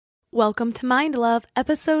Welcome to Mind Love,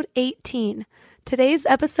 episode 18. Today's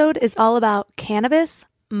episode is all about cannabis,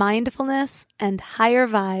 mindfulness, and higher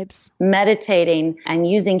vibes. Meditating and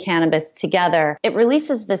using cannabis together, it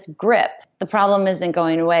releases this grip. The problem isn't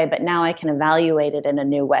going away, but now I can evaluate it in a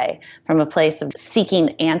new way from a place of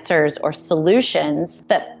seeking answers or solutions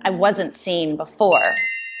that I wasn't seeing before.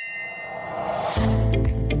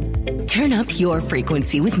 Turn up your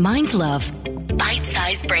frequency with Mind Love.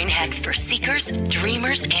 Bite-sized brain hacks for seekers,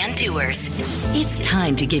 dreamers, and doers. It's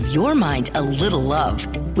time to give your mind a little love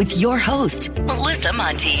with your host, Melissa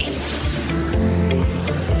Monte.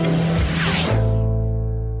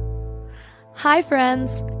 Hi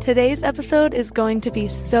friends, today's episode is going to be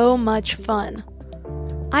so much fun.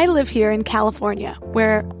 I live here in California,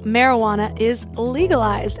 where marijuana is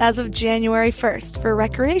legalized as of January 1st for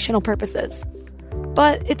recreational purposes.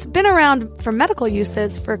 But it's been around for medical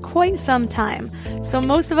uses for quite some time, so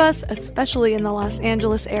most of us, especially in the Los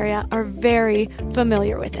Angeles area, are very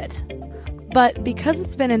familiar with it. But because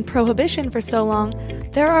it's been in prohibition for so long,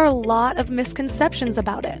 there are a lot of misconceptions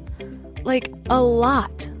about it. Like, a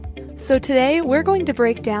lot. So today, we're going to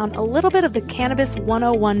break down a little bit of the Cannabis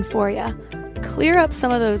 101 for you, clear up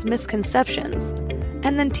some of those misconceptions,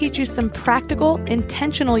 and then teach you some practical,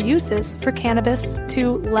 intentional uses for cannabis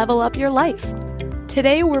to level up your life.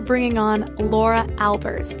 Today, we're bringing on Laura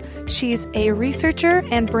Albers. She's a researcher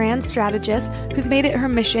and brand strategist who's made it her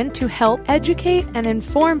mission to help educate and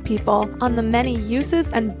inform people on the many uses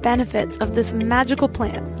and benefits of this magical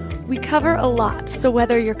plant. We cover a lot, so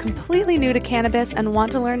whether you're completely new to cannabis and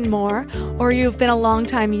want to learn more, or you've been a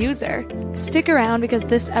long-time user, stick around because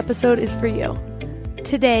this episode is for you.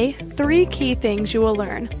 Today, 3 key things you will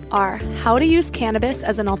learn are how to use cannabis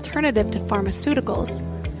as an alternative to pharmaceuticals,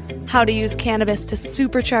 how to use cannabis to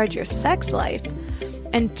supercharge your sex life,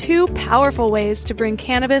 and 2 powerful ways to bring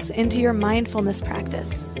cannabis into your mindfulness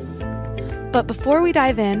practice. But before we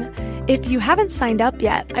dive in, if you haven't signed up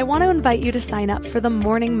yet, I want to invite you to sign up for the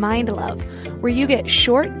Morning Mind Love, where you get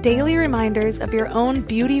short daily reminders of your own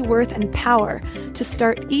beauty, worth, and power to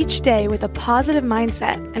start each day with a positive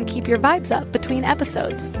mindset and keep your vibes up between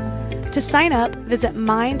episodes. To sign up, visit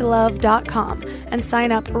mindlove.com and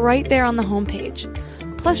sign up right there on the homepage.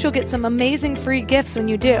 Plus, you'll get some amazing free gifts when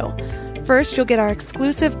you do. First, you'll get our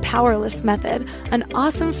exclusive Powerless Method, an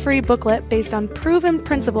awesome free booklet based on proven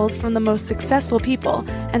principles from the most successful people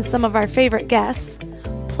and some of our favorite guests.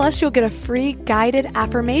 Plus, you'll get a free guided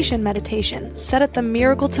affirmation meditation set at the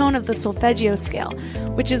miracle tone of the Solfeggio scale,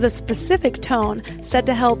 which is a specific tone set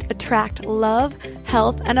to help attract love,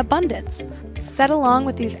 health, and abundance. Set along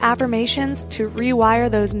with these affirmations to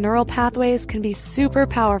rewire those neural pathways can be super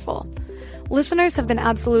powerful. Listeners have been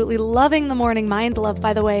absolutely loving the Morning Mind Love,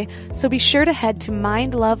 by the way, so be sure to head to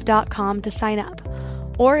mindlove.com to sign up.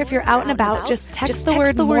 Or if you're out and about, just text the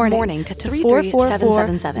word morning to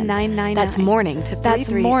 444-999. That's morning to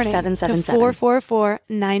 33777.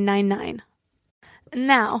 444-999.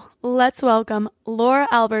 Now, let's welcome Laura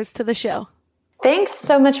Albers to the show. Thanks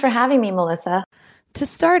so much for having me, Melissa. To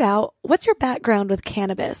start out, what's your background with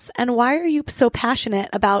cannabis, and why are you so passionate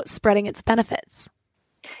about spreading its benefits?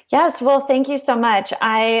 Yes, well, thank you so much.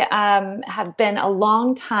 I have been a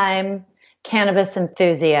long time cannabis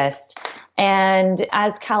enthusiast. And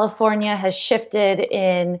as California has shifted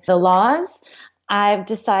in the laws, I've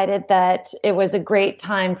decided that it was a great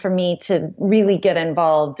time for me to really get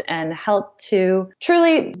involved and help to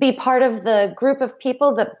truly be part of the group of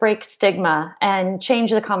people that break stigma and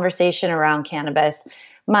change the conversation around cannabis.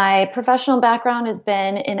 My professional background has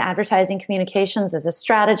been in advertising communications as a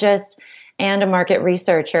strategist and a market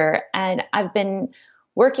researcher. And I've been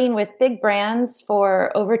working with big brands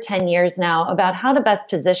for over 10 years now about how to best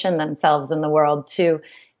position themselves in the world to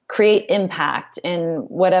create impact in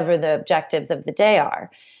whatever the objectives of the day are.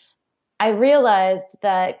 I realized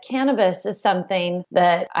that cannabis is something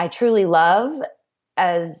that I truly love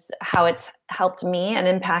as how it's helped me and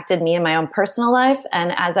impacted me in my own personal life.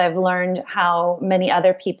 And as I've learned how many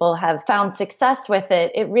other people have found success with it,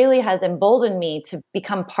 it really has emboldened me to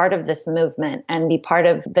become part of this movement and be part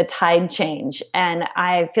of the tide change. And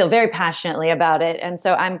I feel very passionately about it. And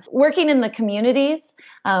so I'm working in the communities,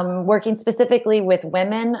 working specifically with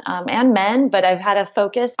women and men, but I've had a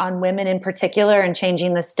focus on women in particular and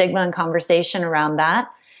changing the stigma and conversation around that.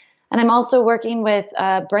 And I'm also working with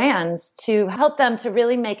brands to help them to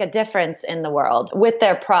really make a difference in the world with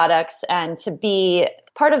their products and to be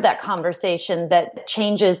part of that conversation that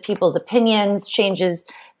changes people's opinions, changes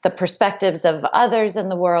the perspectives of others in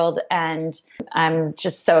the world. And I'm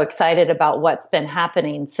just so excited about what's been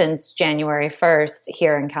happening since January 1st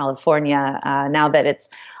here in California, now that it's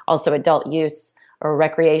also adult use or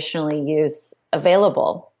recreationally use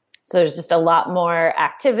available. So there's just a lot more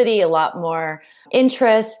activity, a lot more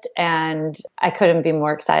interest, and I couldn't be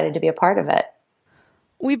more excited to be a part of it.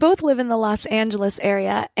 We both live in the Los Angeles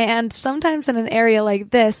area, and sometimes in an area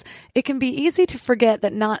like this, it can be easy to forget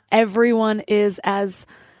that not everyone is as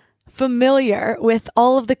familiar with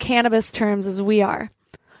all of the cannabis terms as we are.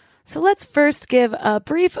 So let's first give a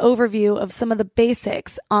brief overview of some of the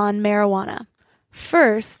basics on marijuana.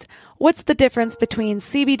 First, what's the difference between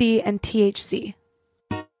CBD and THC?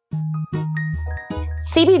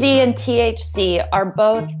 CBD and THC are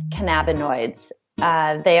both cannabinoids.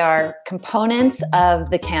 They are components of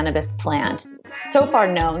the cannabis plant. So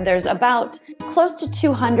far known, there's about close to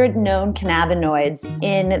 200 known cannabinoids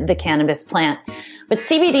in the cannabis plant. But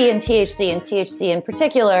CBD and THC in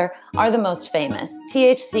particular are the most famous.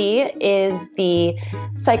 THC is the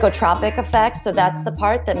psychotropic effect, so that's the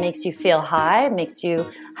part that makes you feel high, makes you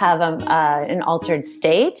have an altered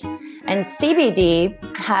state. And CBD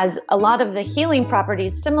has a lot of the healing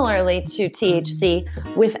properties similarly to THC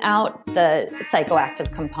without the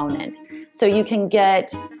psychoactive component. So you can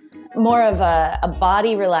get more of a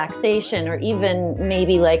body relaxation or even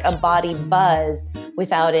maybe like a body buzz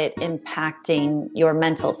without it impacting your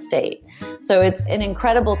mental state. So it's an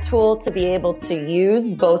incredible tool to be able to use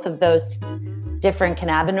both of those different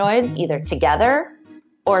cannabinoids either together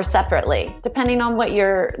or separately, depending on what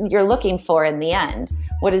you're looking for in the end.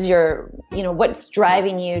 What is what's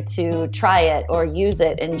driving you to try it or use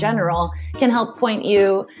it in general can help point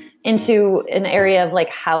you into an area of like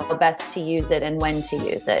how best to use it and when to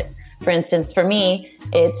use it. For instance, for me,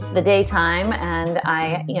 it's the daytime and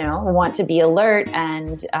I, want to be alert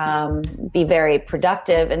and be very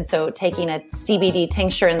productive. And so taking a CBD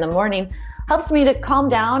tincture in the morning helps me to calm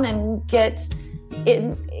down and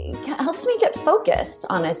it helps me get focused,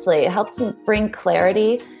 honestly. It helps me bring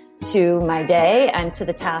clarity to my day and to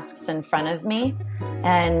the tasks in front of me.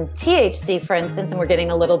 And THC, for instance, and we're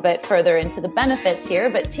getting a little bit further into the benefits here,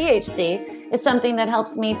 but THC is something that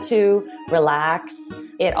helps me to relax.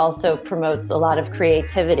 It also promotes a lot of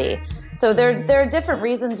creativity. So there are different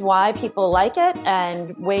reasons why people like it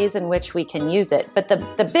and ways in which we can use it. But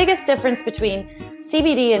the biggest difference between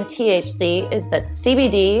CBD and THC is that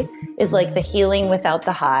CBD is like the healing without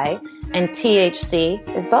the high, and THC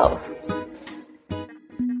is both.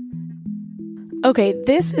 Okay,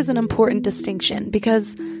 this is an important distinction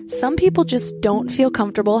because some people just don't feel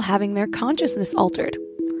comfortable having their consciousness altered.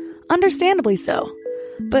 Understandably so.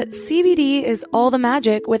 But CBD is all the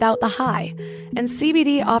magic without the high, and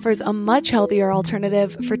CBD offers a much healthier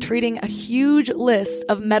alternative for treating a huge list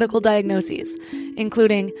of medical diagnoses,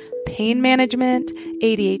 including pain management,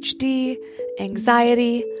 ADHD,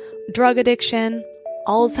 anxiety, drug addiction,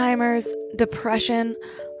 Alzheimer's, depression.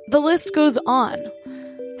 The list goes on.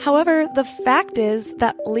 However, the fact is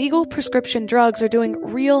that legal prescription drugs are doing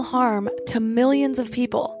real harm to millions of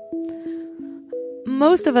people.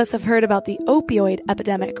 Most of us have heard about the opioid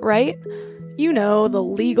epidemic, right? You know, the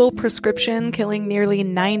legal prescription killing nearly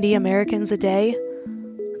 90 Americans a day.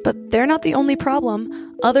 But they're not the only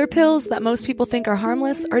problem. Other pills that most people think are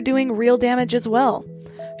harmless are doing real damage as well.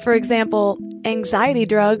 For example, anxiety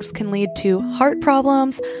drugs can lead to heart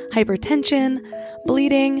problems, hypertension,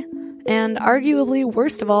 bleeding, and arguably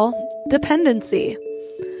worst of all, dependency.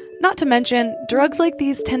 Not to mention, drugs like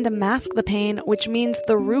these tend to mask the pain, which means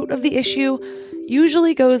the root of the issue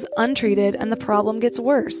usually goes untreated and the problem gets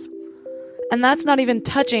worse. And that's not even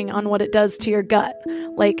touching on what it does to your gut,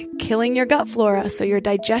 like killing your gut flora so your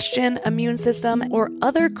digestion, immune system, or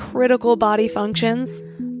other critical body functions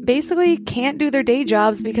basically can't do their day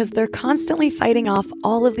jobs because they're constantly fighting off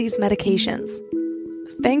all of these medications.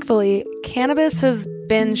 Thankfully, cannabis has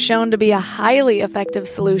been shown to be a highly effective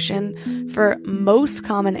solution for most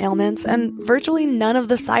common ailments and virtually none of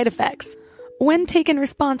the side effects, when taken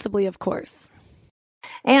responsibly, of course.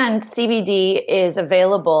 And CBD is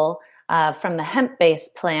available from the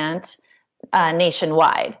hemp-based plant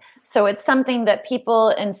nationwide. So it's something that people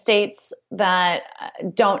in states that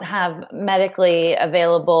don't have medically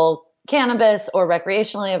available cannabis or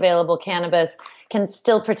recreationally available cannabis can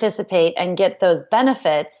still participate and get those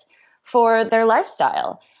benefits for their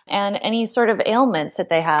lifestyle and any sort of ailments that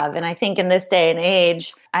they have. And I think in this day and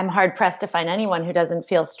age, I'm hard pressed to find anyone who doesn't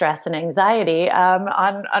feel stress and anxiety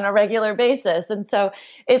on a regular basis. And so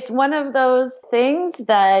it's one of those things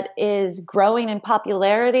that is growing in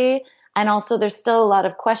popularity. And also there's still a lot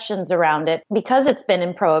of questions around it because it's been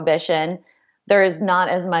in prohibition. There is not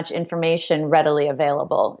as much information readily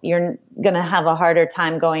available. You're going to have a harder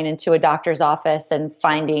time going into a doctor's office and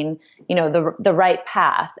finding, the right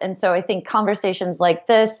path. And so I think conversations like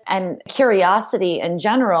this and curiosity in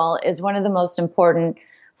general is one of the most important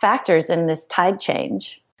factors in this tide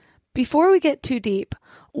change. Before we get too deep,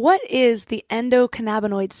 what is the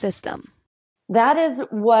endocannabinoid system? That is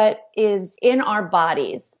what is in our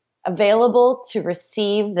bodies available to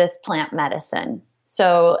receive this plant medicine.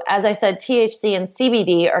 So as I said, THC and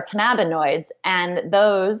CBD are cannabinoids, and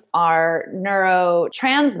those are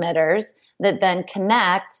neurotransmitters that then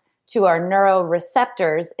connect to our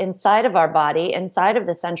neuroreceptors inside of our body, inside of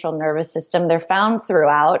the central nervous system. They're found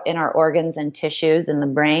throughout in our organs and tissues in the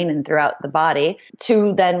brain and throughout the body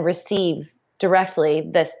to then receive directly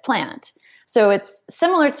this plant. So it's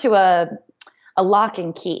similar to a lock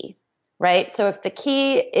and key, right? So if the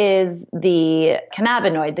key is the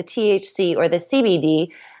cannabinoid, the THC or the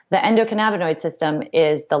CBD, the endocannabinoid system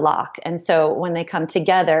is the lock. And so when they come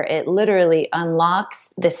together, it literally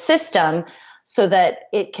unlocks the system so that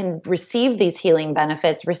it can receive these healing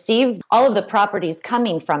benefits, receive all of the properties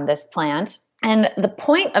coming from this plant. And the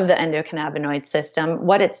point of the endocannabinoid system,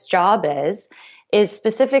 what its job is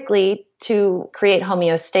specifically to create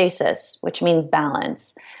homeostasis, which means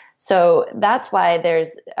balance. So that's why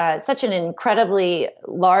there's such an incredibly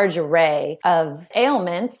large array of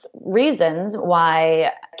ailments, reasons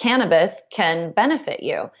why cannabis can benefit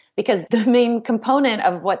you. Because the main component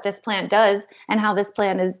of what this plant does and how this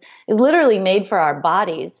plant is literally made for our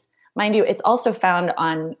bodies. Mind you, it's also found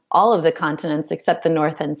on all of the continents except the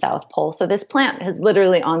North and South Pole. So this plant is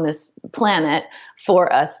literally on this planet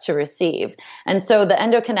for us to receive. And so the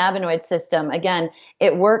endocannabinoid system, again,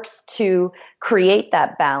 it works to create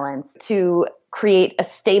that balance, to create a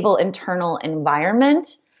stable internal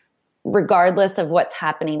environment, regardless of what's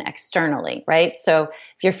happening externally, right? So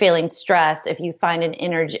if you're feeling stress, if you find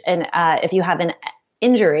if you have an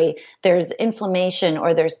injury, there's inflammation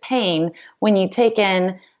or there's pain, when you take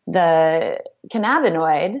in the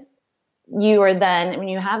cannabinoids, when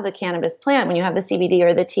you have the cannabis plant, when you have the CBD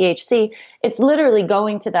or the THC, it's literally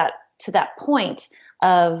going to that point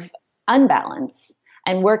of unbalance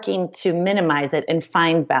and working to minimize it and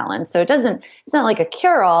find balance. So it's not like a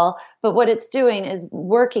cure-all, but what it's doing is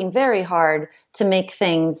working very hard to make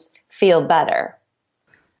things feel better.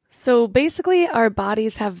 So basically, our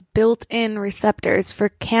bodies have built-in receptors for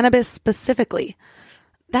cannabis specifically.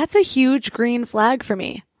 That's a huge green flag for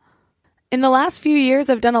me. In the last few years,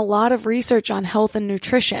 I've done a lot of research on health and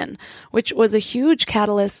nutrition, which was a huge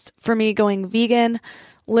catalyst for me going vegan,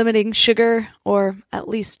 limiting sugar, or at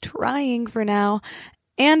least trying for now,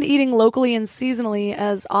 and eating locally and seasonally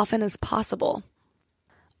as often as possible.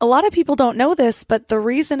 A lot of people don't know this, but the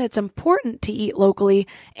reason it's important to eat locally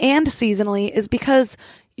and seasonally is because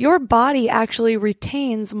your body actually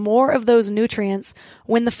retains more of those nutrients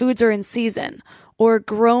when the foods are in season or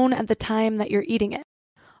grown at the time that you're eating it.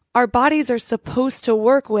 Our bodies are supposed to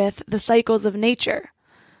work with the cycles of nature.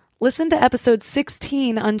 Listen to episode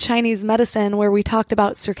 16 on Chinese medicine where we talked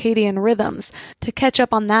about circadian rhythms to catch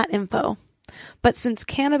up on that info. But since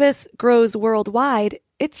cannabis grows worldwide,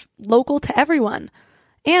 it's local to everyone.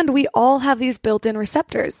 And we all have these built-in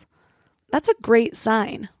receptors. That's a great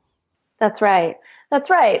sign. That's right. That's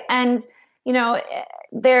right. And,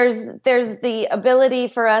 there's the ability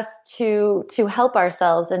for us to help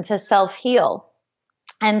ourselves and to self-heal.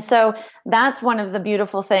 And so that's one of the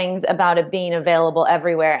beautiful things about it being available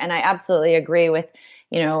everywhere. And I absolutely agree with,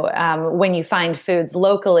 when you find foods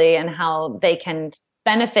locally and how they can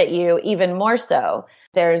benefit you even more so.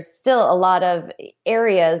 There's still a lot of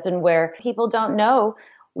areas in where people don't know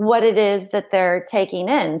what it is that they're taking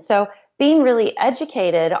in. So being really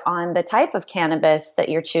educated on the type of cannabis that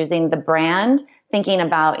you're choosing, the brand, thinking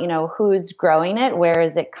about, who's growing it, where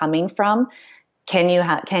is it coming from? Can you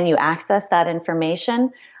access that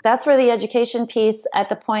information? That's where the education piece at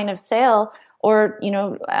the point of sale or,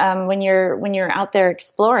 when you're out there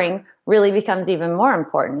exploring really becomes even more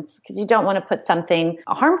important because you don't want to put something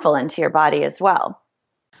harmful into your body as well.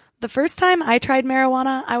 The first time I tried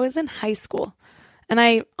marijuana, I was in high school, and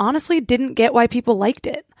I honestly didn't get why people liked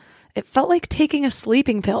it. It felt like taking a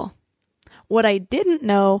sleeping pill. What I didn't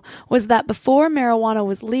know was that before marijuana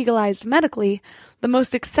was legalized medically, the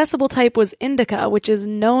most accessible type was indica, which is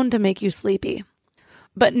known to make you sleepy.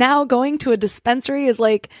 But now going to a dispensary is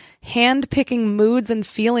like hand-picking moods and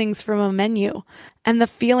feelings from a menu. And the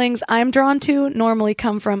feelings I'm drawn to normally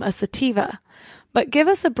come from a sativa. But give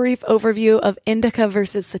us a brief overview of indica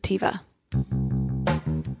versus sativa.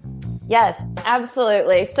 Yes,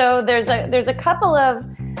 absolutely. So there's a couple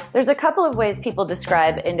of ways people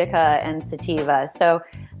describe indica and sativa. So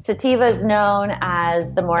sativa is known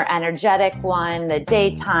as the more energetic one, the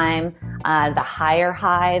daytime, the higher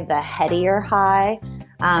high, the headier high.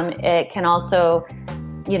 It can also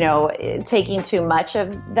taking too much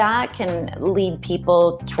of that can lead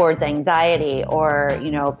people towards anxiety or,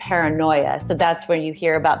 paranoia. So that's where you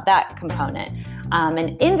hear about that component.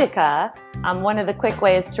 And indica, one of the quick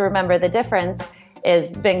ways to remember the difference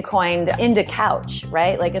is been coined indicouch,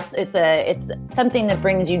 right? Like it's something that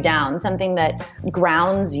brings you down, something that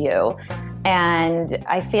grounds you. And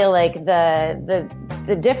I feel like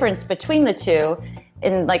the difference between the two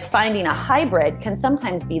in like finding a hybrid can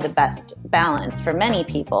sometimes be the best balance for many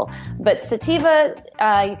people. But sativa,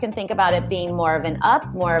 you can think about it being more of an up,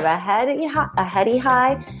 more of a heady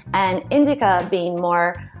high, and indica being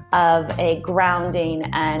more of a grounding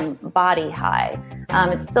and body high.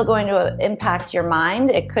 It's still going to impact your mind.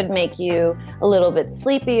 It could make you a little bit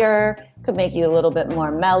sleepier, could make you a little bit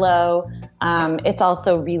more mellow. It's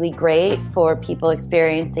also really great for people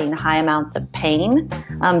experiencing high amounts of pain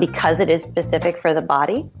because it is specific for the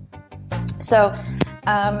body. So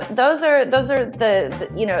those are the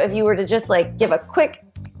if you were to just like give a quick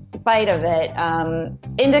bite of it,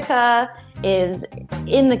 indica is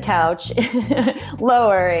in the couch,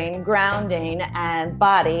 lowering, grounding, and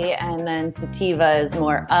body, and then sativa is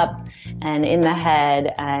more up and in the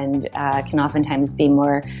head, and can oftentimes be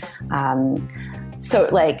more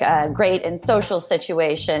great in social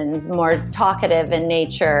situations, more talkative in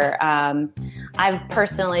nature. I've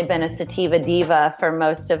personally been a sativa diva for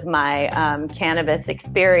most of my cannabis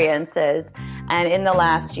experiences, and in the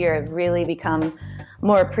last year I've really become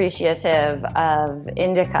more appreciative of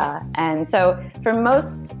indica. And so for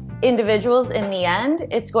most individuals in the end,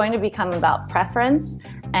 it's going to become about preference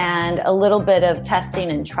and a little bit of testing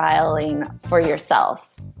and trialing for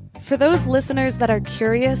yourself. For those listeners that are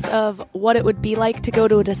curious of what it would be like to go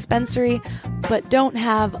to a dispensary but don't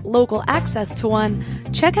have local access to one,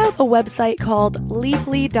 check out a website called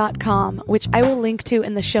leafly.com, which I will link to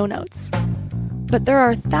in the show notes. But there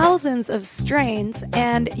are thousands of strains,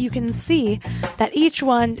 and you can see that each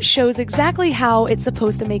one shows exactly how it's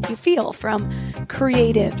supposed to make you feel, from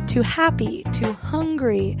creative to happy to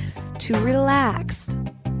hungry to relaxed.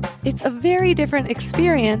 It's a very different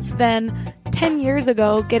experience than 10 years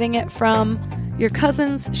ago getting it from your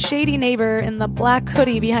cousin's shady neighbor in the black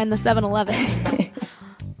hoodie behind the 7-Eleven.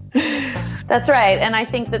 That's right. And I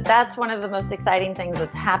think that that's one of the most exciting things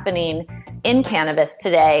that's happening in cannabis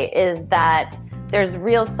today is that there's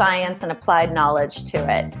real science and applied knowledge to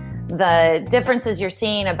it. The differences you're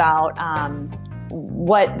seeing about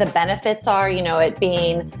what the benefits are, it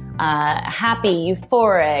being happy,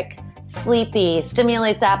 euphoric, sleepy,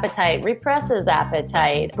 stimulates appetite, represses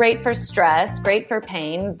appetite, great for stress, great for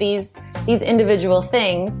pain. These individual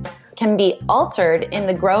things can be altered in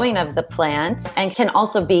the growing of the plant and can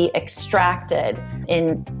also be extracted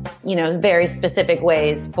in, very specific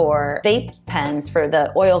ways for vape pens, for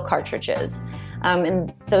the oil cartridges.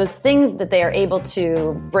 And those things that they are able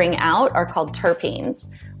to bring out are called terpenes,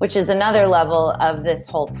 which is another level of this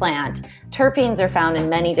whole plant. Terpenes are found in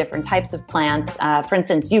many different types of plants. For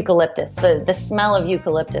instance, eucalyptus, the smell of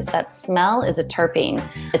eucalyptus, that smell is a terpene.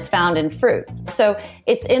 It's found in fruits. So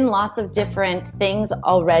it's in lots of different things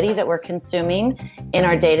already that we're consuming in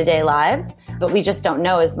our day-to-day lives, but we just don't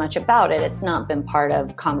know as much about it. It's not been part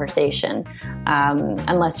of conversation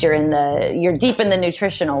unless you're deep in the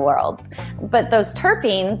nutritional worlds. But those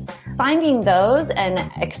terpenes, finding those and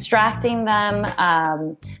extracting them,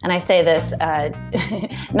 and I say this,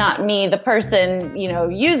 not me, the person,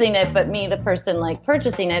 using it, but me, the person like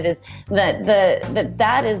purchasing it, is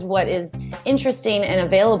that is what is interesting and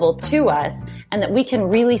available to us, and that we can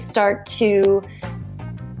really start to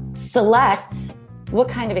select what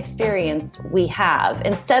kind of experience we have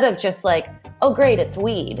instead of just like, oh great, it's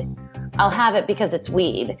weed. I'll have it because it's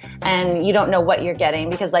weed, and you don't know what you're getting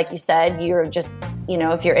because, like you said, you're just,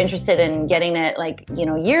 if you're interested in getting it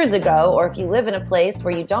years ago, or if you live in a place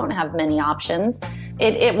where you don't have many options,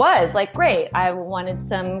 it was like, great, I wanted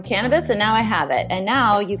some cannabis and now I have it. And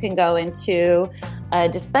now you can go into a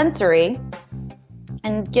dispensary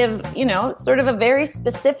and give, sort of a very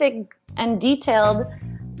specific and detailed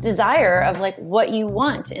desire of like what you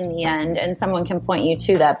want in the end. And someone can point you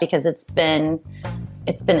to that because it's been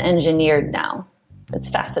engineered now. It's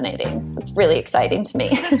fascinating. It's really exciting to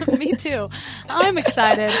me. Me too. I'm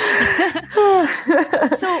excited.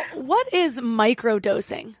 So what is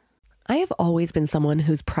microdosing? I have always been someone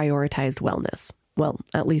who's prioritized wellness. Well,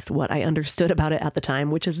 at least what I understood about it at the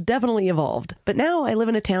time, which has definitely evolved. But now I live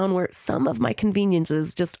in a town where some of my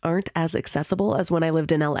conveniences just aren't as accessible as when I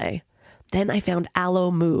lived in LA. Then I found Alo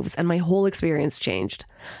Moves and my whole experience changed.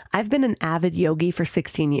 I've been an avid yogi for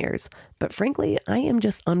 16 years, but frankly, I am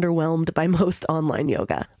just underwhelmed by most online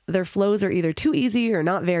yoga. Their flows are either too easy or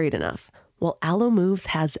not varied enough. Well, Alo Moves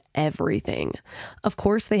has everything. Of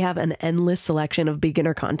course, they have an endless selection of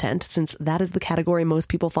beginner content, since that is the category most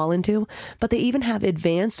people fall into, but they even have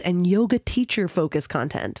advanced and yoga teacher-focused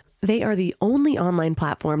content. They are the only online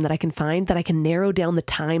platform that I can find that I can narrow down the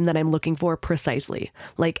time that I'm looking for precisely.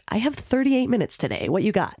 Like, I have 38 minutes today. What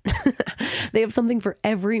you got? They have something for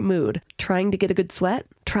every mood. Trying to get a good sweat?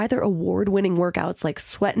 Try their award-winning workouts like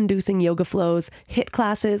sweat-inducing yoga flows, HIIT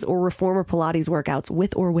classes, or reformer Pilates workouts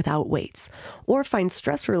with or without weights. Or find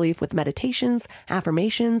stress relief with meditations,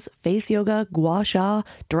 affirmations, face yoga, gua sha,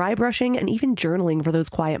 dry brushing, and even journaling for those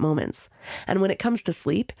quiet moments. And when it comes to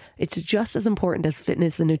sleep, it's just as important as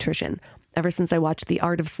fitness and nutrition. Ever since I watched The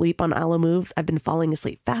Art of Sleep on Alo Moves, I've been falling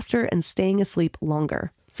asleep faster and staying asleep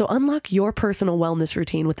longer. So unlock your personal wellness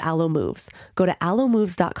routine with Alo Moves. Go to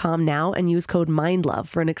alomoves.com now and use code MINDLOVE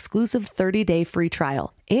for an exclusive 30-day free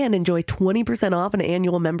trial and enjoy 20% off an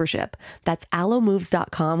annual membership. That's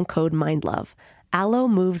alomoves.com, code MINDLOVE.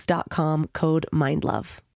 alomoves.com, code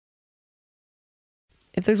MINDLOVE.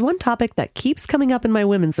 If there's one topic that keeps coming up in my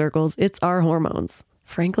women's circles, it's our hormones.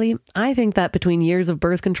 Frankly, I think that between years of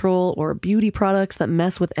birth control or beauty products that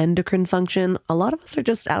mess with endocrine function, a lot of us are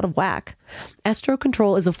just out of whack. Estro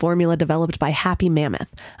Control is a formula developed by Happy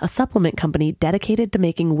Mammoth, a supplement company dedicated to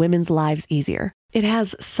making women's lives easier. It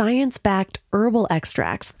has science-backed herbal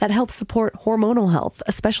extracts that help support hormonal health,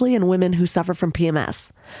 especially in women who suffer from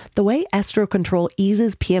PMS. The way Estro Control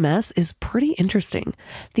eases PMS is pretty interesting.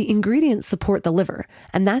 The ingredients support the liver,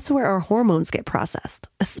 and that's where our hormones get processed,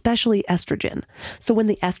 especially estrogen. So when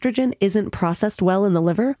the estrogen isn't processed well in the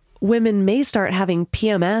liver, women may start having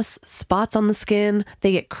PMS, spots on the skin,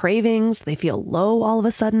 they get cravings, they feel low all of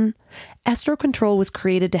a sudden. Estro Control was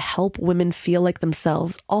created to help women feel like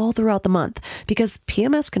themselves all throughout the month because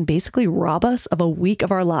PMS can basically rob us of a week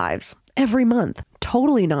of our lives every month.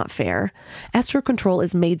 Totally not fair. Estro Control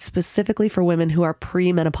is made specifically for women who are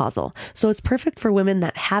premenopausal, so it's perfect for women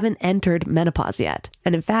that haven't entered menopause yet.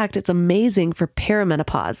 And in fact, it's amazing for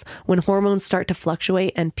perimenopause when hormones start to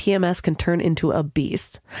fluctuate and PMS can turn into a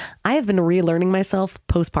beast. I have been relearning myself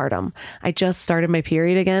postpartum. I just started my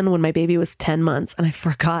period again when my baby was 10 months, and I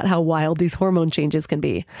forgot how wild these hormone changes can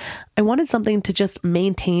be. I wanted something to just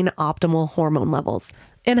maintain optimal hormone levels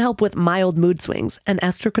and help with mild mood swings, and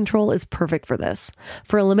Estro Control is perfect for this.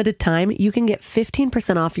 For a limited time, you can get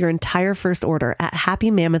 15% off your entire first order at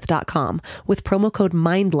happymammoth.com with promo code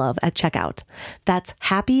MINDLOVE at checkout. That's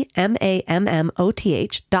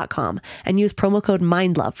happymammoth.com and use promo code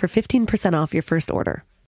MINDLOVE for 15% off your first order.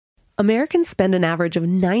 Americans spend an average of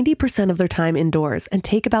 90% of their time indoors and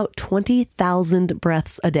take about 20,000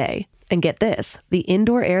 breaths a day. And get this, the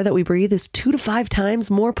indoor air that we breathe is 2 to 5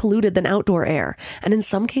 times more polluted than outdoor air, and in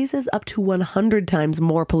some cases up to 100 times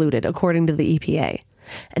more polluted, according to the EPA.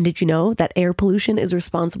 And did you know that air pollution is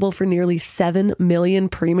responsible for nearly 7 million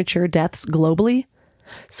premature deaths globally?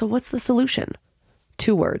 So what's the solution?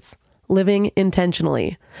 2 words. Living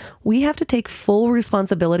intentionally. We have to take full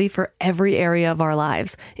responsibility for every area of our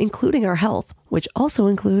lives, including our health, which also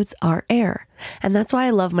includes our air. And that's why I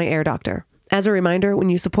love my Air Doctor. As a reminder, when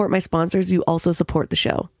you support my sponsors, you also support the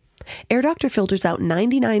show. Air Doctor filters out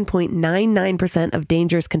 99.99% of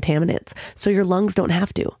dangerous contaminants, so your lungs don't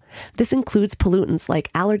have to. This includes pollutants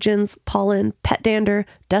like allergens, pollen, pet dander,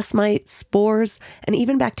 dust mites, spores, and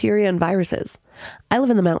even bacteria and viruses. I live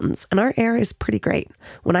in the mountains, and our air is pretty great.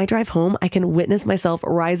 When I drive home, I can witness myself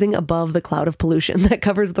rising above the cloud of pollution that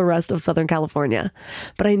covers the rest of Southern California.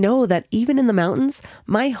 But I know that even in the mountains,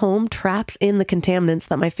 my home traps in the contaminants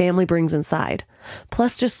that my family brings inside.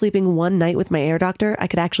 Plus, just sleeping one night with my Air Doctor, I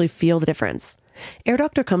could actually feel the difference. Air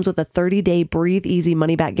Doctor comes with a 30-day breathe easy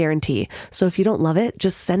money back guarantee. So if you don't love it,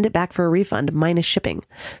 just send it back for a refund minus shipping.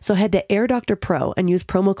 So head to Air Doctor Pro and use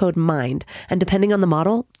promo code MIND. And depending on the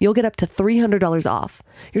model, you'll get up to $300 off.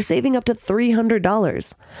 You're saving up to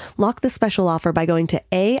 $300. Lock this special offer by going to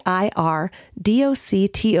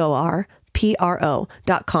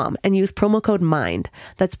AIRDOCTORPRO.com and use promo code MIND.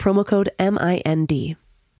 That's promo code MIND.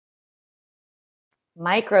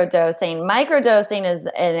 Microdosing is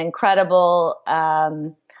an incredible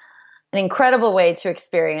way to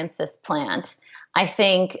experience this plant. I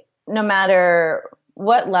think no matter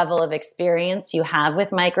what level of experience you have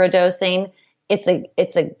with microdosing, it's a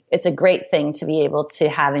great thing to be able to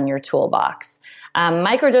have in your toolbox.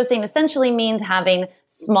 Microdosing essentially means having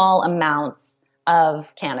small amounts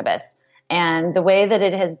of cannabis, and the way that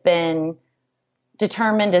it has been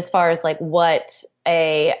determined as far as like what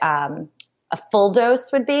a full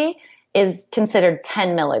dose would be is considered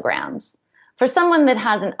 10 milligrams. For someone that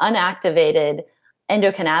has an unactivated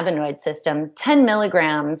endocannabinoid system, 10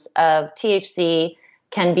 milligrams of THC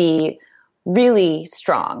can be really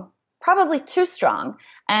strong. probably too strong.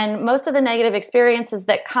 And most of the negative experiences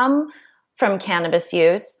that come from cannabis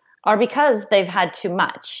use are because they've had too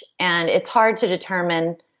much. And it's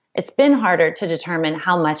been harder to determine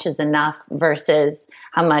how much is enough versus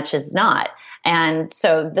how much is not. And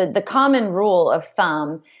so the common rule of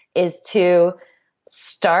thumb is to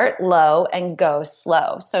start low and go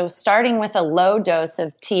slow. So starting with a low dose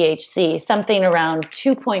of THC, something around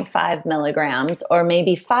 2.5 milligrams or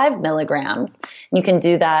maybe 5 milligrams. You can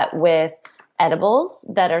do that with edibles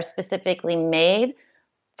that are specifically made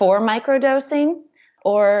for microdosing,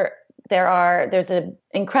 or there's an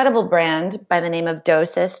incredible brand by the name of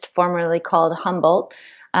Dosist, formerly called Humboldt,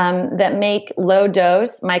 that make low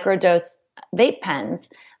dose, microdose vape pens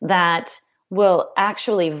that will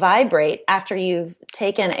actually vibrate after you've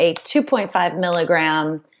taken a 2.5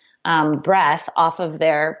 milligram breath off of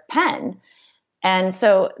their pen. And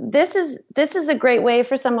so this is a great way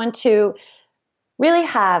for someone to really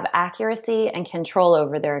have accuracy and control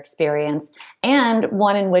over their experience, and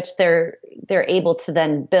one in which they're able to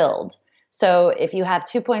then build. So if you have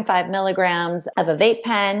 2.5 milligrams of a vape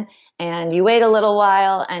pen and you wait a little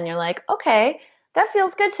while and you're like, okay, that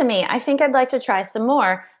feels good to me, I think I'd like to try some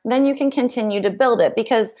more, then you can continue to build it.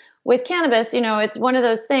 Because with cannabis, it's one of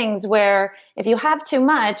those things where if you have too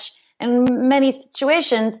much, in many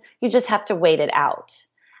situations, you just have to wait it out.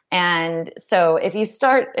 And so if you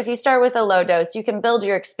start with a low dose, you can build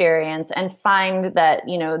your experience and find that,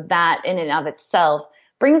 that in and of itself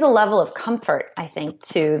brings a level of comfort, I think,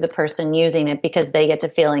 to the person using it, because they get to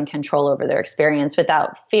feel in control over their experience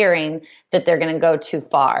without fearing that they're going to go too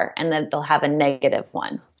far and that they'll have a negative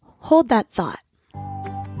one. Hold that thought.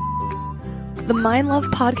 The Mind Love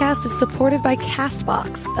podcast is supported by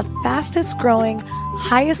Castbox, the fastest growing,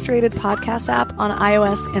 highest rated podcast app on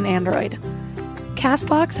iOS and Android.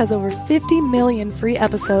 Castbox has over 50 million free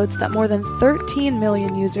episodes that more than 13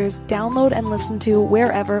 million users download and listen to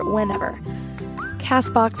wherever, whenever.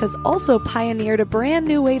 Castbox has also pioneered a brand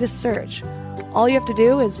new way to search. All you have to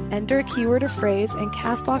do is enter a keyword or phrase, and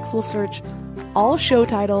Castbox will search all show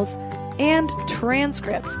titles and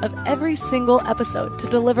transcripts of every single episode to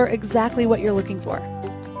deliver exactly what you're looking for.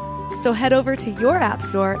 So head over to your app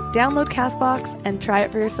store, download Castbox, and try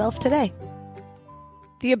it for yourself today.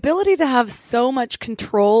 The ability to have so much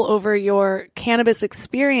control over your cannabis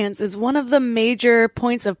experience is one of the major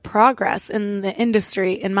points of progress in the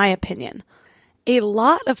industry, in my opinion. A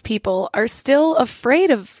lot of people are still afraid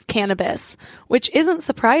of cannabis, which isn't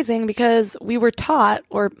surprising because we were taught,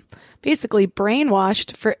 or basically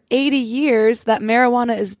brainwashed, for 80 years that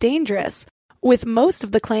marijuana is dangerous, with most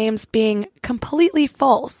of the claims being completely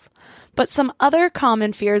false. But some other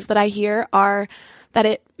common fears that I hear are that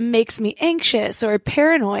it makes me anxious or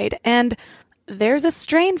paranoid, and there's a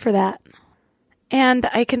strain for that. And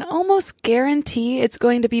I can almost guarantee it's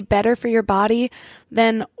going to be better for your body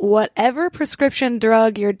than whatever prescription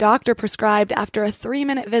drug your doctor prescribed after a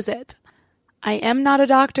 3-minute visit. I am not a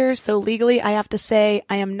doctor, so legally I have to say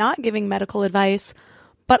I am not giving medical advice,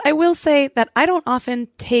 but I will say that I don't often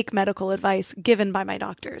take medical advice given by my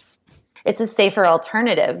doctors. It's a safer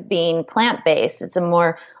alternative being plant-based. It's a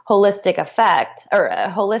more holistic effect, or a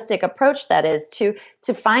holistic approach, that is, to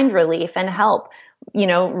find relief and help,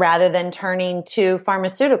 rather than turning to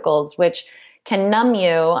pharmaceuticals, which can numb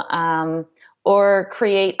you or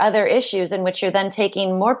create other issues in which you're then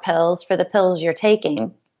taking more pills for the pills you're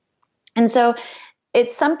taking. And so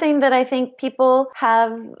it's something that I think people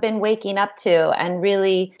have been waking up to and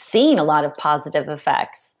really seeing a lot of positive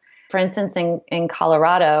effects. For instance, in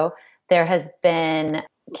Colorado, there has been,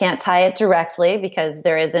 can't tie it directly because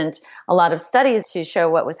there isn't a lot of studies to show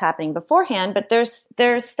what was happening beforehand, but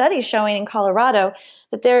there's studies showing in Colorado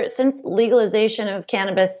that since legalization of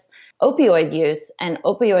cannabis, opioid use and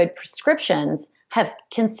opioid prescriptions have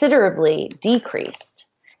considerably decreased.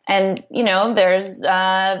 And,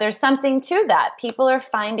 there's something to that. People are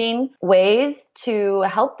finding ways to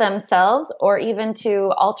help themselves or even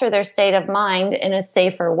to alter their state of mind in a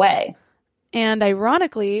safer way. And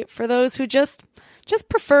ironically, for those who just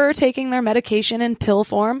prefer taking their medication in pill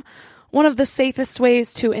form, one of the safest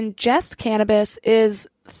ways to ingest cannabis is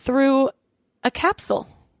through a capsule.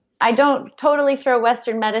 I don't totally throw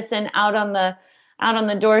Western medicine out on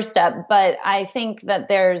the doorstep, but I think that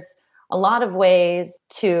there's a lot of ways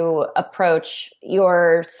to approach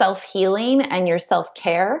your self-healing and your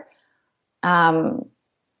self-care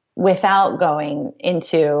without going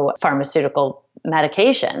into pharmaceutical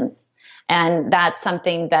medications. And that's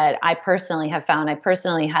something that I personally have found. I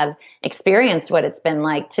personally have experienced what it's been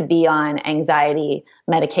like to be on anxiety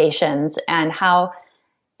medications, and how,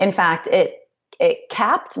 in fact, it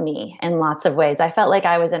capped me in lots of ways. I felt like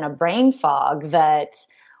I was in a brain fog that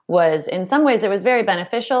was, in some ways, it was very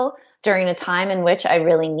beneficial during a time in which I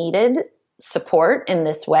really needed support in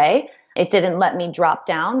this way. It didn't let me drop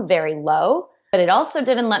down very low, but it also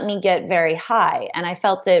didn't let me get very high. And I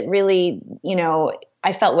felt it really,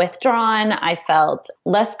 I felt withdrawn. I felt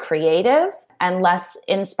less creative and less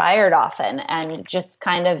inspired often, and just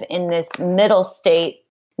kind of in this middle state,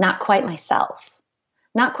 not quite myself.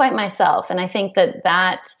 And I think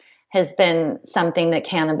that has been something that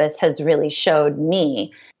cannabis has really showed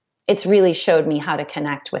me. It's really showed me how to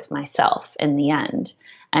connect with myself in the end.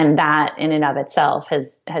 And that in and of itself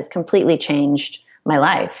has completely changed my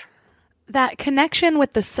life. That connection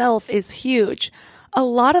with the self is huge. A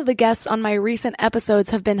lot of the guests on my recent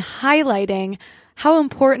episodes have been highlighting how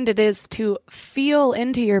important it is to feel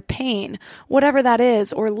into your pain, whatever that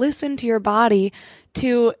is, or listen to your body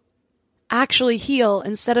to actually heal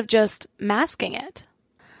instead of just masking it.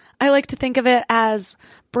 I like to think of it as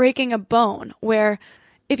breaking a bone, where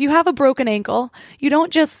if you have a broken ankle, you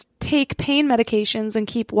don't just take pain medications and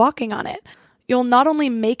keep walking on it. You'll not only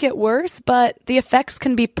make it worse, but the effects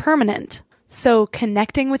can be permanent. So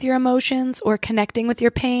connecting with your emotions or connecting with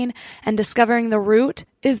your pain and discovering the root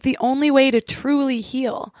is the only way to truly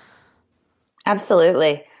heal.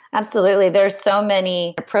 Absolutely. Absolutely. There's so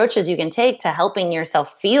many approaches you can take to helping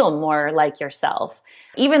yourself feel more like yourself.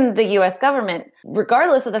 Even the US government,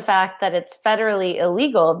 regardless of the fact that it's federally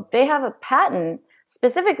illegal, they have a patent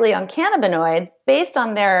specifically on cannabinoids based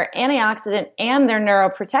on their antioxidant and their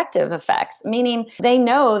neuroprotective effects, meaning they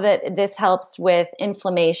know that this helps with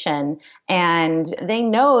inflammation, and they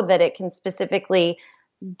know that it can specifically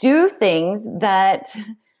do things that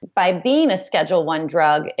by being a Schedule I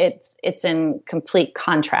drug, it's in complete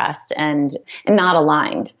contrast and not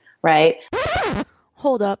aligned, right?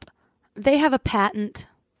 Hold up. They have a patent.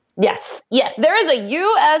 Yes. There is a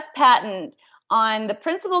U.S. patent on the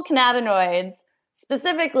principal cannabinoids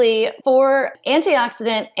specifically for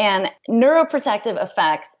antioxidant and neuroprotective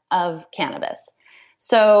effects of cannabis.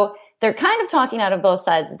 So they're kind of talking out of both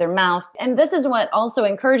sides of their mouth. And this is what also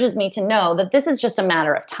encourages me to know that this is just a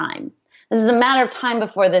matter of time. This is a matter of time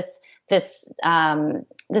before this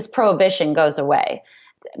prohibition goes away.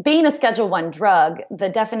 Being a Schedule I drug, the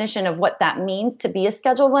definition of what that means to be a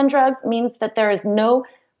Schedule I drug means that there is no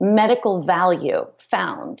medical value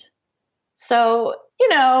found. So,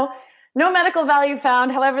 no medical value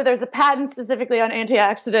found. However, there's a patent specifically on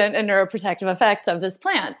antioxidant and neuroprotective effects of this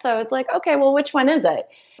plant. So it's like, okay, well, which one is it?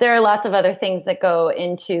 There are lots of other things that go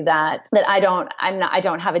into that I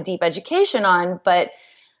don't have a deep education on, but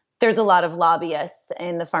there's a lot of lobbyists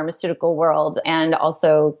in the pharmaceutical world, and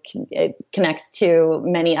also it connects to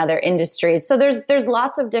many other industries. So there's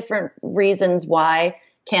lots of different reasons why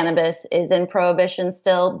cannabis is in prohibition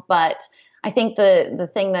still, but I think the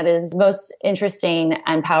thing that is most interesting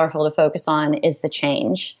and powerful to focus on is the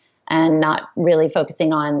change, and not really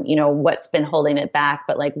focusing on, what's been holding it back,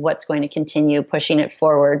 but like what's going to continue pushing it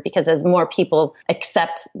forward. Because as more people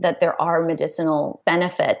accept that there are medicinal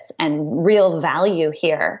benefits and real value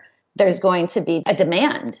here, there's going to be a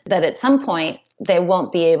demand that at some point they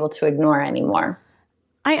won't be able to ignore anymore.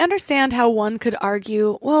 I understand how one could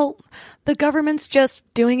argue, well, the government's just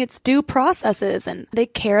doing its due processes and they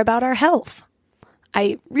care about our health.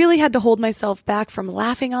 I really had to hold myself back from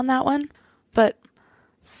laughing on that one, but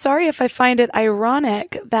sorry if I find it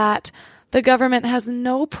ironic that the government has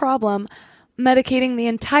no problem medicating the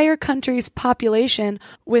entire country's population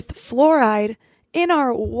with fluoride in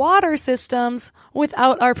our water systems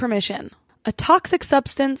without our permission. A toxic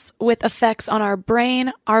substance with effects on our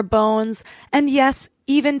brain, our bones, and yes,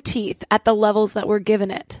 even teeth at the levels that we're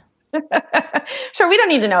given it. Sure, we don't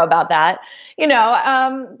need to know about that,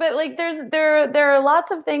 but like there are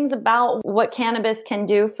lots of things about what cannabis can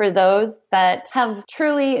do for those that have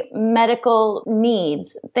truly medical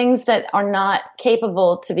needs, things that are not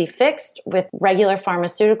capable to be fixed with regular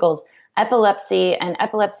pharmaceuticals. Epilepsy, and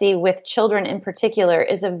epilepsy with children in particular,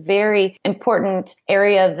 is a very important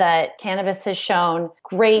area that cannabis has shown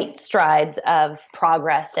great strides of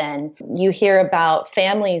progress in. You hear about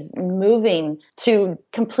families moving to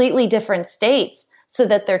completely different states so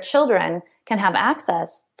that their children can have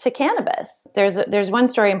access to cannabis. There's one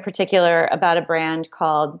story in particular about a brand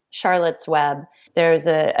called Charlotte's Web. There's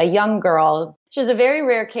a young girl. She has a very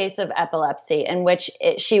rare case of epilepsy in which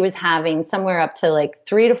she was having somewhere up to like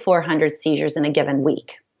 300 to 400 seizures in a given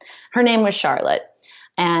week. Her name was Charlotte,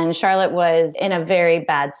 and Charlotte was in a very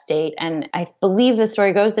bad state. And I believe the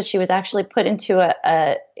story goes that she was actually put into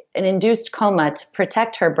an induced coma to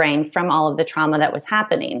protect her brain from all of the trauma that was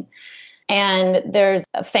happening. And there's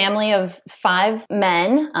a family of 5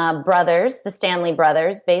 men, brothers, the Stanley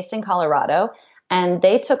brothers, based in Colorado. And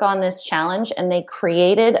they took on this challenge and they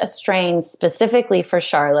created a strain specifically for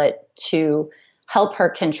Charlotte to help her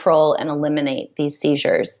control and eliminate these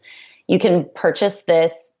seizures. You can purchase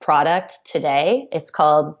this product today. It's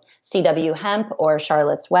called CW Hemp or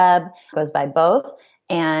Charlotte's Web. It goes by both.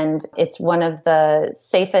 And it's one of the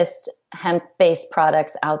safest hemp-based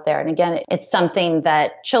products out there. And again, it's something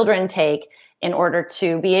that children take in order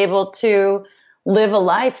to be able to live a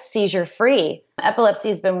life seizure-free. Epilepsy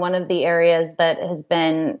has been one of the areas that has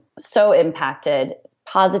been so impacted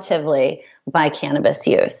positively by cannabis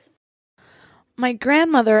use. My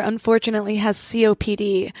grandmother, unfortunately, has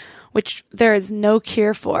COPD, which there is no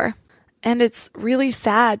cure for. And it's really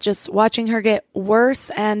sad just watching her get worse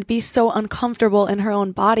and be so uncomfortable in her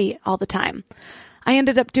own body all the time. I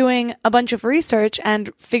ended up doing a bunch of research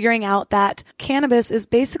and figuring out that cannabis is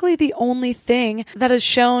basically the only thing that is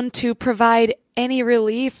shown to provide any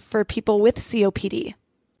relief for people with COPD.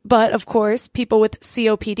 But of course, people with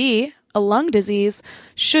COPD, a lung disease,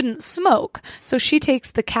 shouldn't smoke. So she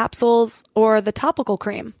takes the capsules or the topical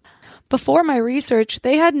cream. Before my research,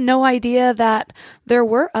 they had no idea that there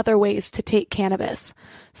were other ways to take cannabis.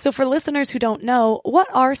 So for listeners who don't know, what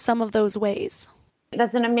are some of those ways?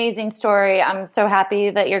 That's an amazing story. I'm so happy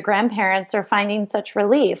that your grandparents are finding such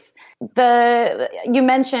relief. You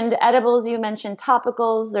mentioned edibles, you mentioned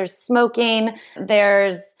topicals, there's smoking,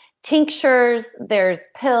 there's tinctures, there's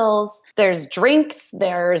pills, there's drinks,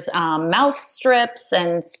 there's mouth strips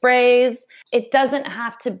and sprays. It doesn't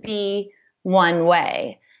have to be one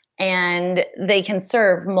way. And they can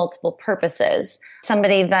serve multiple purposes.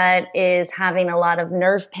 Somebody that is having a lot of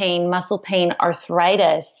nerve pain, muscle pain,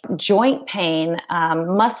 arthritis, joint pain,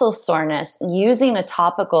 muscle soreness, using a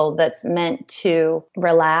topical that's meant to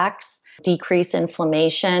relax, decrease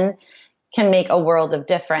inflammation can make a world of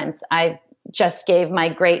difference. I just gave my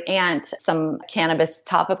great aunt some cannabis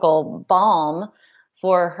topical balm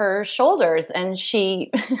for her shoulders. And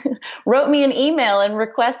she wrote me an email and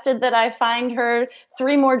requested that I find her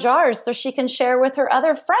 3 more jars so she can share with her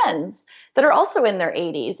other friends that are also in their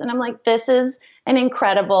 80s. And I'm like, this is an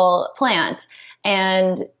incredible plant.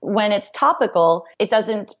 And when it's topical, it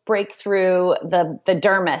doesn't break through the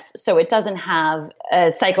dermis. So it doesn't have a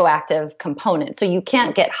psychoactive component. So you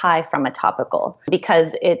can't get high from a topical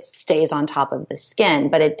because it stays on top of the skin,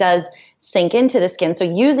 but it does sink into the skin. So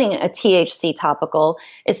using a THC topical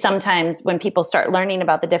is sometimes when people start learning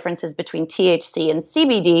about the differences between THC and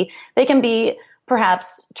CBD, they can be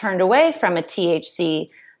perhaps turned away from a THC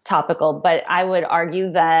topical, but I would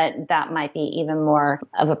argue that that might be even more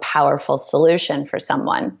of a powerful solution for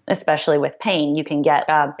someone, especially with pain. You can get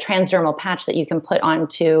a transdermal patch that you can put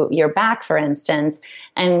onto your back, for instance,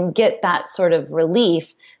 and get that sort of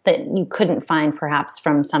relief that you couldn't find perhaps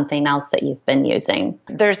from something else that you've been using.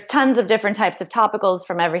 There's tons of different types of topicals,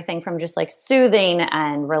 from everything from just like soothing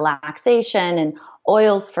and relaxation and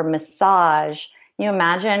oils for massage. Can you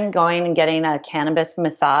imagine going and getting a cannabis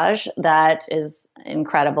massage? That is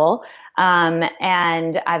incredible.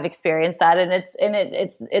 And I've experienced that, and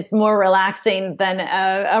it's more relaxing than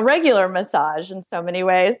a regular massage in so many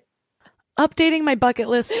ways. Updating my bucket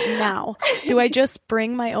list now. Do I just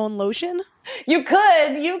bring my own lotion? You could.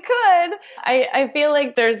 I feel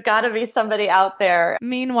like there's got to be somebody out there.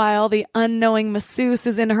 Meanwhile, the unknowing masseuse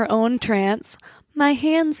is in her own trance. My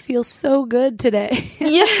hands feel so good today.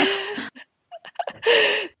 Yeah.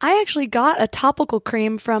 I actually got a topical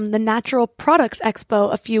cream from the Natural Products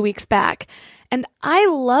Expo a few weeks back, and I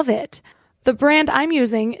love it. The brand I'm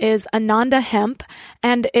using is Ananda Hemp,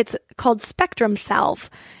 and it's called Spectrum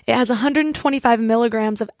Salve. It has 125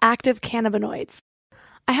 milligrams of active cannabinoids.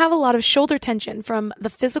 I have a lot of shoulder tension from the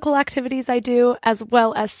physical activities I do, as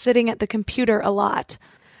well as sitting at the computer a lot.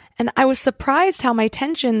 And I was surprised how my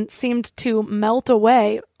tension seemed to melt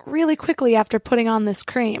away really quickly after putting on this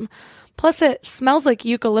cream. Plus, it smells like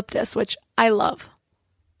eucalyptus, which I love.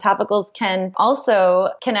 Topicals can also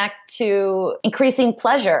connect to increasing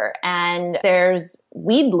pleasure, and there's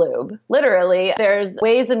weed lube. Literally, there's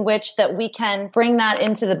ways in which that we can bring that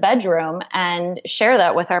into the bedroom and share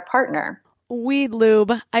that with our partner. Weed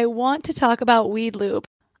lube. I want to talk about weed lube.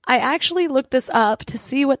 I actually looked this up to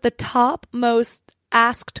see what the top most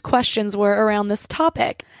asked questions were around this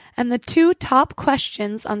topic. And the 2 top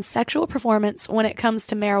questions on sexual performance when it comes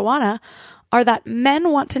to marijuana are that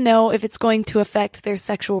men want to know if it's going to affect their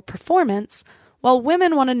sexual performance, while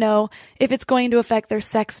women want to know if it's going to affect their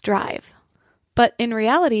sex drive. But in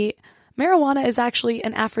reality, marijuana is actually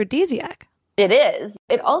an aphrodisiac. It is.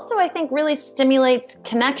 It also, I think, really stimulates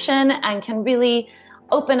connection and can really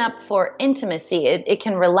open up for intimacy. It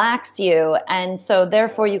can relax you. And so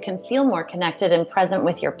therefore you can feel more connected and present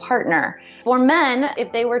with your partner. For men,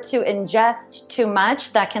 if they were to ingest too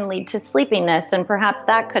much, that can lead to sleepiness, and perhaps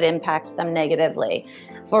that could impact them negatively.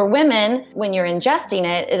 For women, when you're ingesting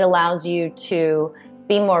it, it allows you to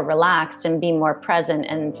be more relaxed and be more present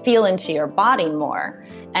and feel into your body more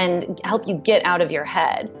and help you get out of your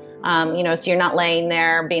head. So you're not laying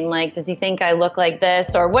there being like, does he think I look like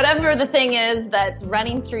this, or whatever the thing is that's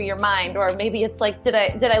running through your mind? Or maybe it's like, did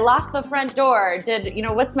I lock the front door?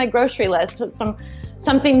 What's my grocery list?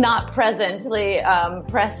 Something not presently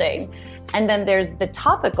pressing. And then there's the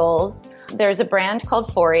topicals. There's a brand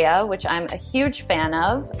called Foria, which I'm a huge fan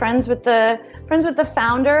of. Friends with the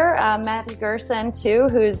founder, Matthew Gerson, too,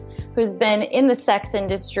 who's been in the sex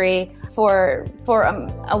industry for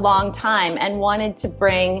a long time and wanted to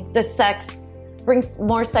bring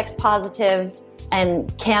more sex positive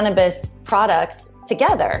and cannabis products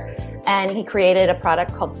together. And he created a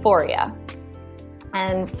product called Foria.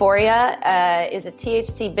 And Foria is a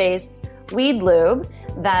THC-based weed lube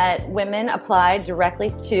that women apply directly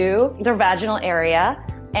to their vaginal area.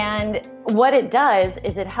 And what it does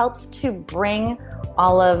is it helps to bring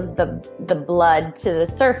all of the blood to the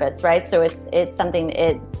surface, right? So it's something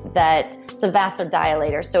that's a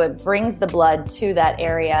vasodilator. So it brings the blood to that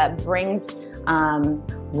area, brings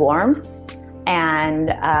warmth and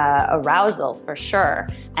arousal for sure.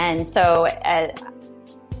 And so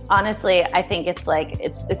honestly, I think it's like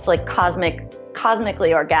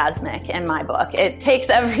cosmically orgasmic in my book. It takes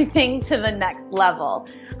everything to the next level.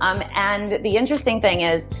 And the interesting thing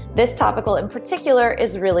is this topical in particular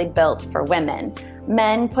is really built for women.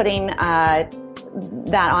 Men putting that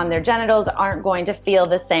on their genitals aren't going to feel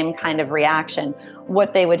the same kind of reaction.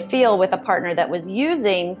 What they would feel with a partner that was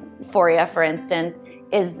using Foria, for instance,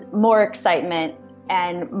 is more excitement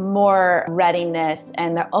and more readiness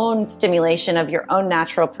and the own stimulation of your own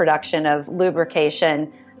natural production of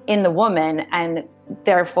lubrication in the woman, and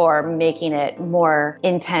therefore making it more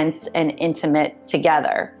intense and intimate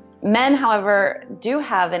together. Men, however, do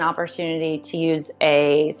have an opportunity to use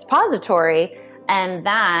a suppository, and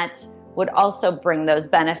that would also bring those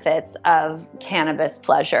benefits of cannabis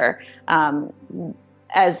pleasure as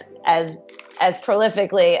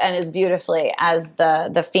prolifically and as beautifully as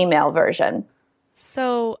the female version.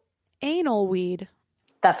 So, anal weed.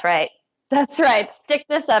 That's right. That's right. Stick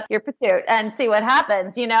this up your patoot and see what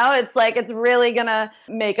happens. It's like, it's really going to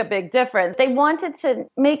make a big difference. They wanted to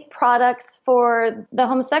make products for the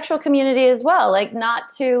homosexual community as well, like not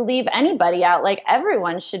to leave anybody out. Like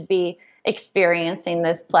everyone should be experiencing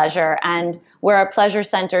this pleasure, and where our pleasure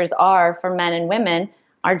centers are for men and women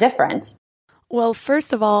are different. Well,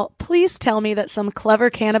 first of all, please tell me that some clever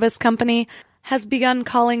cannabis company has begun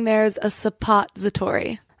calling theirs a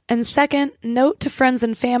suppository. And second, note to friends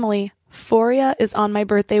and family, Foria is on my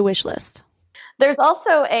birthday wish list. There's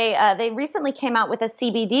also they recently came out with a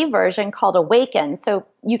CBD version called Awaken. So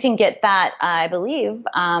you can get that, I believe,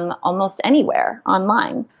 almost anywhere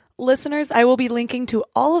online. Listeners, I will be linking to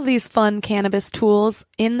all of these fun cannabis tools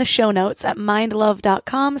in the show notes at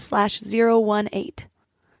mindlove.com/018.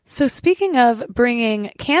 So speaking of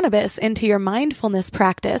bringing cannabis into your mindfulness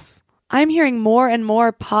practice, I'm hearing more and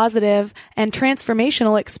more positive and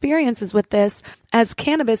transformational experiences with this as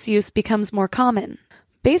cannabis use becomes more common.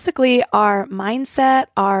 Basically, our mindset,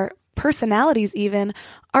 our personalities even,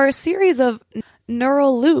 are a series of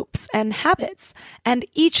neural loops and habits. And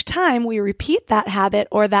each time we repeat that habit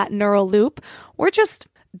or that neural loop, we're just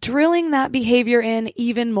drilling that behavior in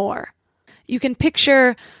even more. You can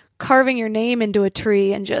picture carving your name into a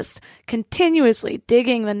tree and just continuously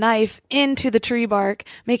digging the knife into the tree bark,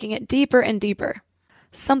 making it deeper and deeper.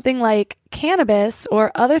 Something like cannabis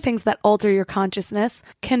or other things that alter your consciousness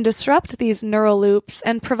can disrupt these neural loops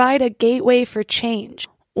and provide a gateway for change.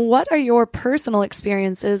 What are your personal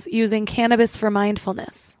experiences using cannabis for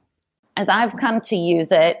mindfulness? As I've come to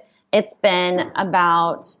use it, it's been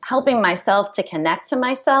about helping myself to connect to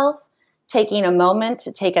myself, taking a moment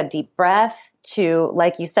to take a deep breath, to,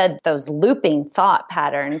 like you said, those looping thought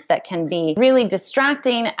patterns that can be really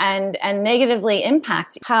distracting and negatively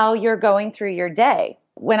impact how you're going through your day.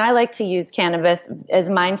 When I like to use cannabis as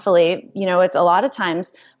mindfully, it's a lot of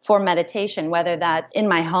times for meditation, whether that's in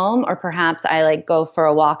my home or perhaps I go for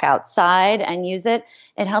a walk outside and use it.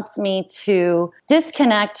 It helps me to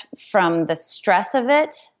disconnect from the stress of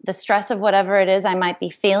it, the stress of whatever it is I might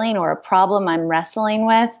be feeling or a problem I'm wrestling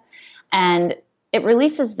with. And it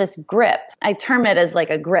releases this grip. I term it as like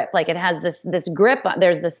a grip, like it has this grip.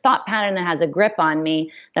 There's this thought pattern that has a grip on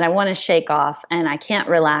me that I want to shake off and I can't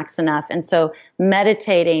relax enough. And so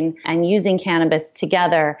meditating and using cannabis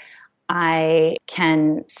together, I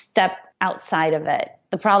can step outside of it.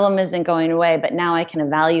 The problem isn't going away, but now I can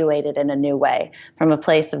evaluate it in a new way, from a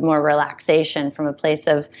place of more relaxation, from a place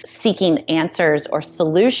of seeking answers or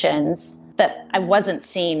solutions that I wasn't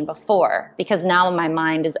seeing before, because now my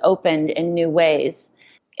mind is opened in new ways.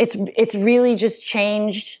 It's really just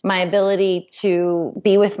changed my ability to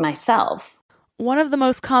be with myself. One of the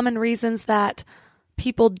most common reasons that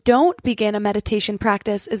people don't begin a meditation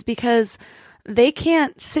practice is because they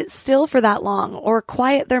can't sit still for that long or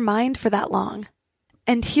quiet their mind for that long.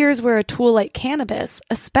 And here's where a tool like cannabis,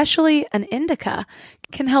 especially an indica,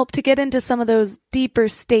 can help to get into some of those deeper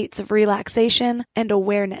states of relaxation and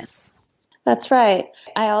awareness. That's right.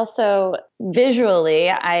 I also visually,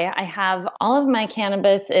 I have all of my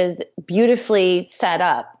cannabis is beautifully set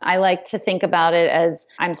up. I like to think about it as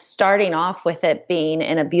I'm starting off with it being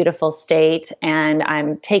in a beautiful state and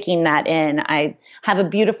I'm taking that in. I have a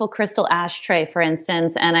beautiful crystal ashtray, for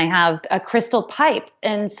instance, and I have a crystal pipe.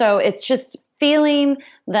 And so it's just feeling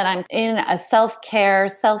that I'm in a self-care,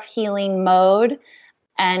 self-healing mode,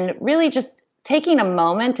 and really just taking a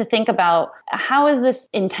moment to think about, how is this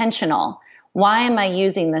intentional? Why am I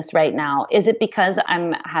using this right now? Is it because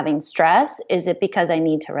I'm having stress? Is it because I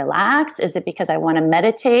need to relax? Is it because I want to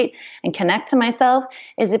meditate and connect to myself?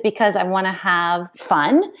 Is it because I want to have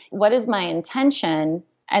fun? What is my intention?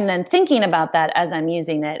 And then thinking about that as I'm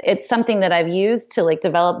using it. It's something that I've used to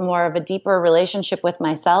develop more of a deeper relationship with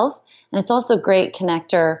myself. And it's also a great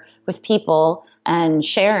connector with people and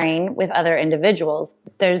sharing with other individuals.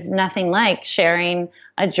 There's nothing like sharing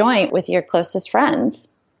a joint with your closest friends.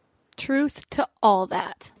 Truth to all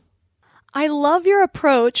that. I love your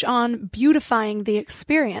approach on beautifying the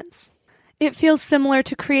experience. It feels similar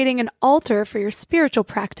to creating an altar for your spiritual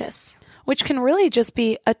practice, which can really just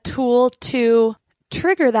be a tool to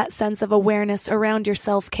trigger that sense of awareness around your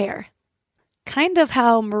self-care. Kind of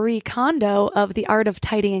how Marie Kondo of The Art of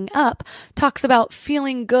Tidying Up talks about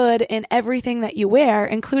feeling good in everything that you wear,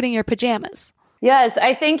 including your pajamas. Yes,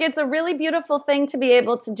 I think it's a really beautiful thing to be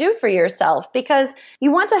able to do for yourself, because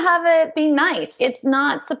you want to have it be nice. It's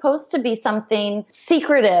not supposed to be something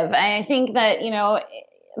secretive. I think that,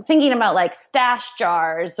 thinking about stash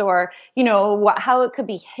jars or, how it could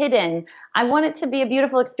be hidden, I want it to be a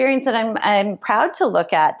beautiful experience that I'm proud to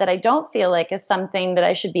look at, that I don't feel like is something that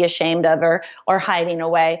I should be ashamed of or hiding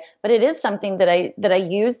away, but it is something that I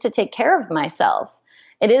use to take care of myself.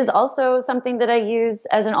 It is also something that I use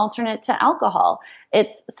as an alternate to alcohol.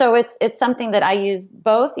 It's something that I use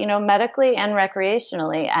both, medically and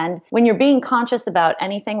recreationally. And when you're being conscious about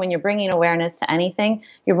anything, when you're bringing awareness to anything,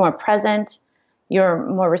 you're more present, you're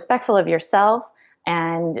more respectful of yourself,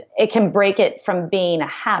 and it can break it from being a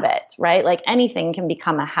habit, right? Like anything can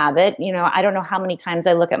become a habit. I don't know how many times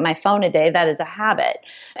I look at my phone a day. That is a habit.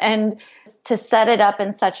 And to set it up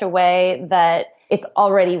in such a way that it's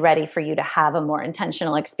already ready for you to have a more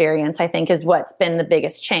intentional experience, I think, is what's been the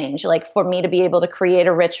biggest change. For me to be able to create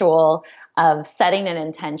a ritual of setting an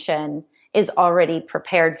intention is already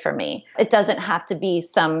prepared for me. It doesn't have to be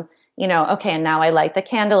some, okay, and now I light the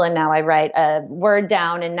candle and now I write a word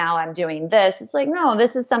down and now I'm doing this. It's no,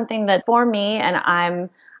 this is something that's for me, and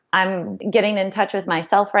I'm getting in touch with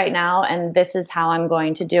myself right now, and this is how I'm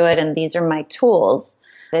going to do it, and these are my tools.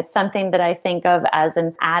 It's something that I think of as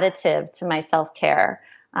an additive to my self-care,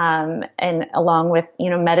 and along with,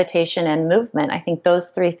 meditation and movement. I think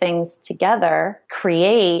those three things together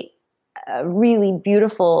create a really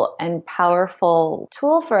beautiful and powerful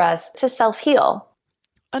tool for us to self-heal.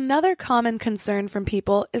 Another common concern from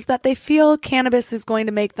people is that they feel cannabis is going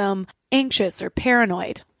to make them anxious or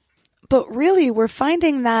paranoid. But really, we're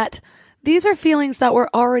finding that these are feelings that were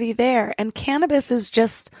already there, and cannabis is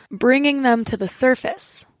just bringing them to the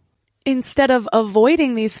surface. Instead of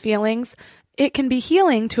avoiding these feelings, it can be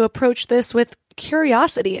healing to approach this with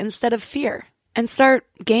curiosity instead of fear, and start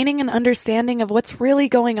gaining an understanding of what's really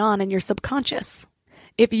going on in your subconscious.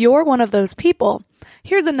 If you're one of those people,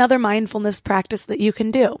 here's another mindfulness practice that you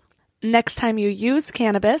can do. Next time you use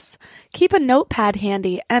cannabis, keep a notepad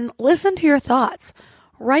handy and listen to your thoughts.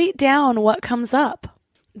 Write down what comes up.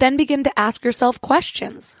 Then begin to ask yourself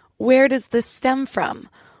questions. Where does this stem from?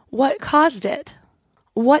 What caused it?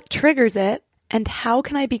 What triggers it? And how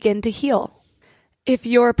can I begin to heal? If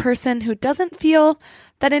you're a person who doesn't feel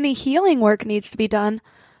that any healing work needs to be done,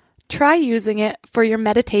 try using it for your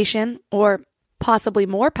meditation, or possibly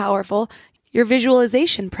more powerful, your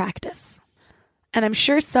visualization practice. And I'm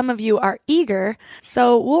sure some of you are eager,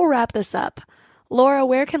 so we'll wrap this up. Laura,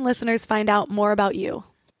 where can listeners find out more about you?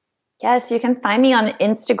 Yes, you can find me on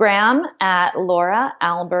Instagram at Laura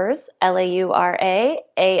Albers, LauraAlbers.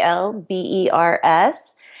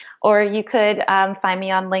 or you could find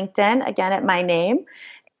me on LinkedIn, again, at my name.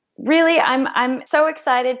 Really, I'm so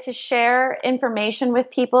excited to share information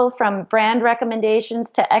with people, from brand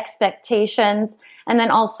recommendations to expectations. And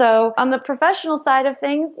then also on the professional side of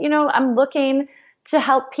things, I'm looking to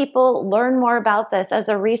help people learn more about this. As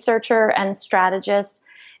a researcher and strategist,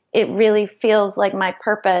 it really feels like my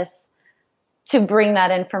purpose to bring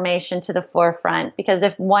that information to the forefront. Because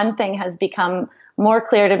if one thing has become more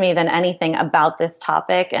clear to me than anything about this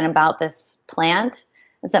topic and about this plant,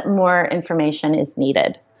 is that more information is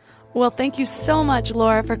needed. Well, thank you so much,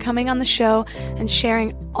 Laura, for coming on the show and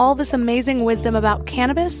sharing all this amazing wisdom about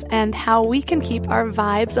cannabis and how we can keep our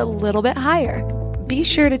vibes a little bit higher. Be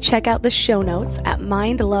sure to check out the show notes at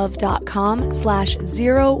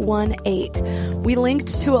mindlove.com/018. We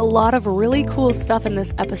linked to a lot of really cool stuff in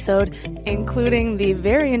this episode, including the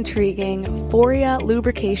very intriguing Foria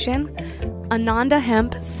lubrication, Ananda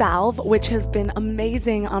hemp salve, which has been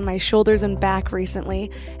amazing on my shoulders and back recently,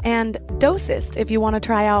 and Dosist if you want to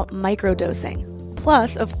try out microdosing.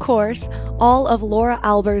 Plus, of course, all of Laura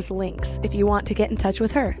Alber's links if you want to get in touch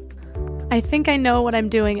with her. I think I know what I'm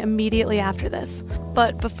doing immediately after this.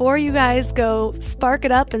 But before you guys go spark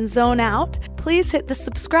it up and zone out, please hit the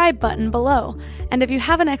subscribe button below. And if you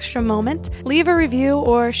have an extra moment, leave a review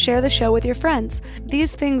or share the show with your friends.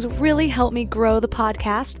 These things really help me grow the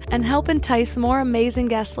podcast and help entice more amazing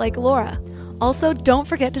guests like Laura. Also, don't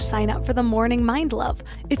forget to sign up for the Morning Mind Love.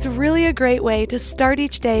 It's really a great way to start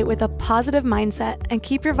each day with a positive mindset and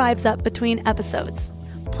keep your vibes up between episodes.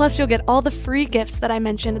 Plus, you'll get all the free gifts that I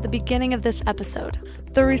mentioned at the beginning of this episode.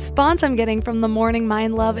 The response I'm getting from the Morning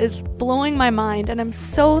Mind Love is blowing my mind, and I'm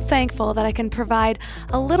so thankful that I can provide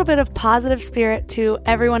a little bit of positive spirit to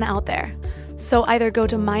everyone out there. So either go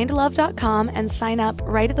to mindlove.com and sign up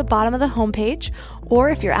right at the bottom of the homepage, or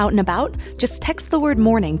if you're out and about, just text the word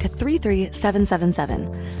morning to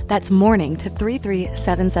 33777. That's morning to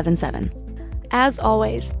 33777. As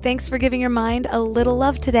always, thanks for giving your mind a little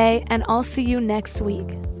love today, and I'll see you next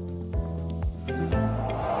week.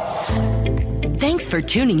 Thanks for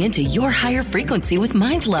tuning into Your Higher Frequency with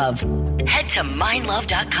Mind Love. Head to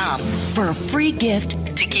mindlove.com for a free gift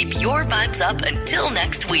to keep your vibes up until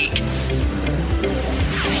next week.